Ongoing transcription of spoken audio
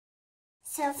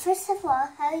So first of all,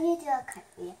 how you do a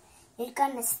cartwheel? You're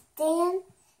going to stand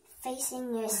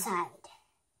facing your side.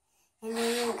 And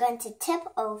then you're going to tip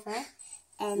over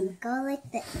and go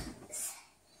like this.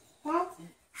 That's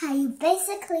how you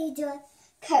basically do a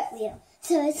cartwheel.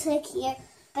 So it's like you're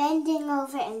bending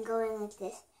over and going like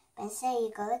this. But instead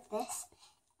you go like this,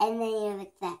 and then you're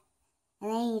like that.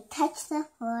 And then you touch the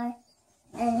floor,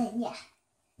 and then yeah.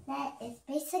 That is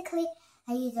basically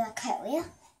how you do a cartwheel.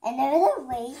 Another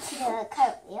way to do a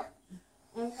cartwhel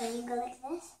is when you go like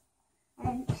this.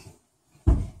 And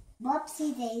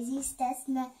whoopsie daisies, that's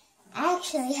not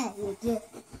actually how you do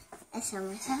a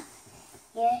somersault.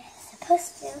 You're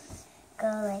supposed to go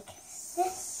like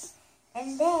this,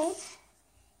 and then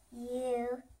you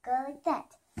go like that,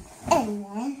 and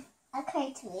then a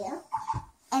cartwheel,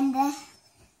 and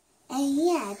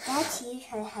yeah, that's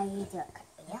usually how you do a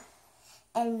cartwheel.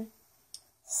 And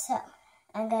so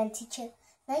I'm going to teach you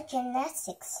like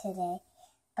gymnastics today,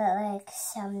 but like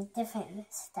some different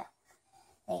stuff,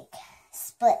 like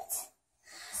splits.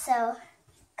 So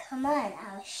come on,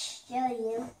 I'll show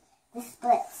you the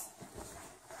splits.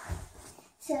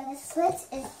 So the splits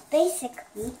is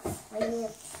basically when you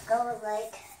go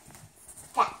like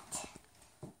that.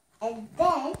 And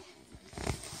then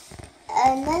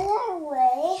another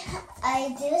way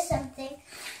I do something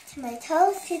to my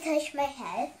toes to touch my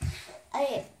head.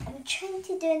 I'm trying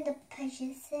to do in the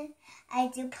position. I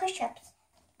do push-ups,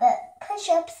 but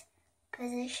push-ups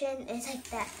position is like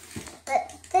that.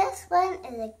 But this one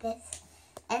is like this.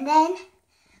 And then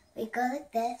we go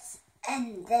like this,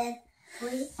 and then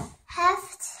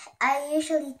I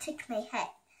usually touch my head.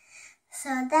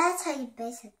 So that's how you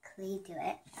basically do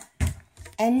it.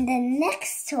 And the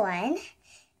next one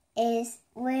is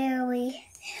where we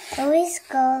always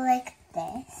go like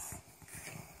this.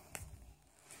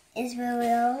 Is where we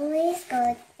always go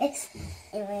like this,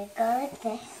 and we go like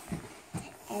this,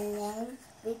 and then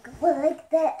we go like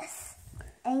this.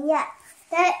 And yeah,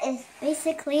 that is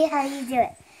basically how you do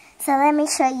it. So let me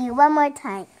show you one more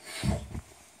time.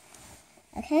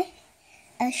 Okay?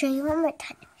 I'll show you one more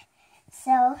time.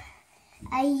 So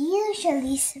I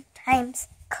usually sometimes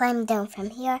climb down from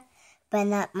here, but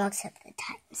not most of the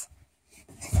times.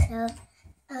 So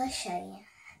I'll show you.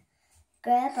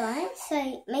 Grab on,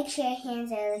 so make sure your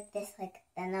hands are like this, like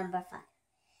the number 5.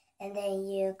 And then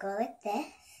you go like this.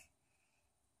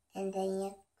 And then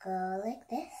you go like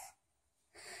this.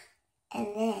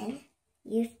 And then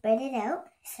you spread it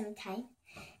out sometime.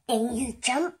 And you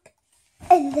jump.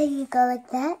 And then you go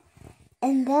like that.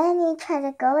 And then you try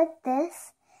to go like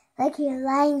this. Like you're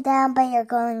lying down, but you're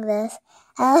going this.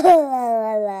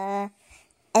 And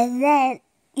then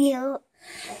you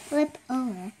flip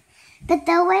over. But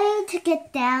the way to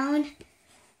get down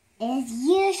is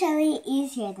usually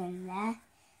easier than that.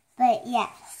 But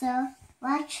yeah, so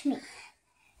watch me.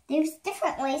 There's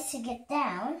different ways to get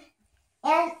down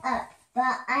and up.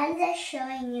 But I'm just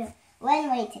showing you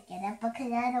one way to get up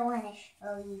because I don't want to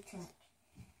show you too much.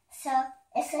 So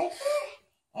it's like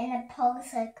you're in a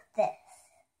pose like this.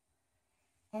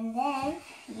 And then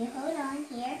you hold on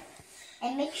here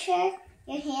and make sure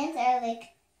your hands are like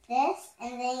this.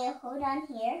 And then you hold on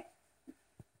here.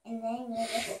 And then you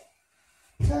just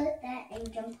go like that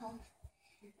and jump off.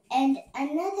 And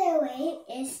another way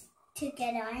is to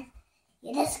get on.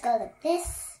 You just go like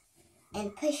this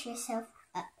and push yourself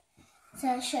up. So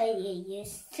I'll show you. You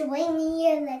swing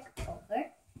your leg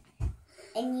over.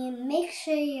 And you make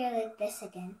sure you're like this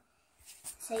again.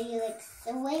 So you like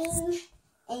swing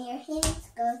and your hands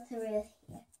go through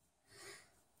here.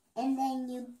 And then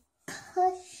you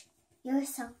push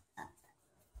yourself up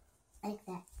like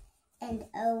that. And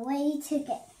a way to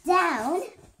get down,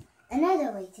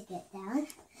 another way to get down,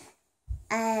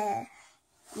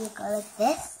 you go like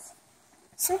this.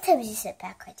 Sometimes you sit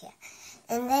backwards, yeah.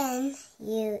 And then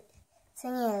you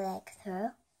swing your leg through.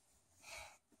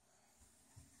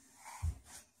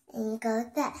 And you go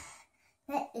like that.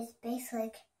 That is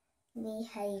basically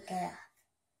how you get off.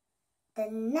 The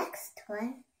next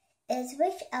one is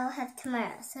which I'll have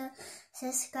tomorrow. So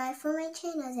subscribe for my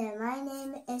channels, and my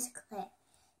name is Claire.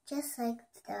 Just like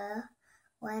the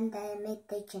one that I made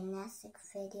the gymnastic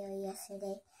video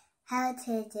yesterday, how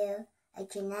to do a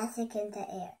gymnastic in the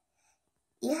air.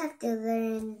 You have to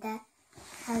learn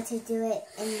how to do it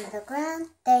in the ground,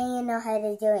 then you know how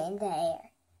to do it in the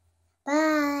air.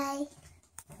 Bye!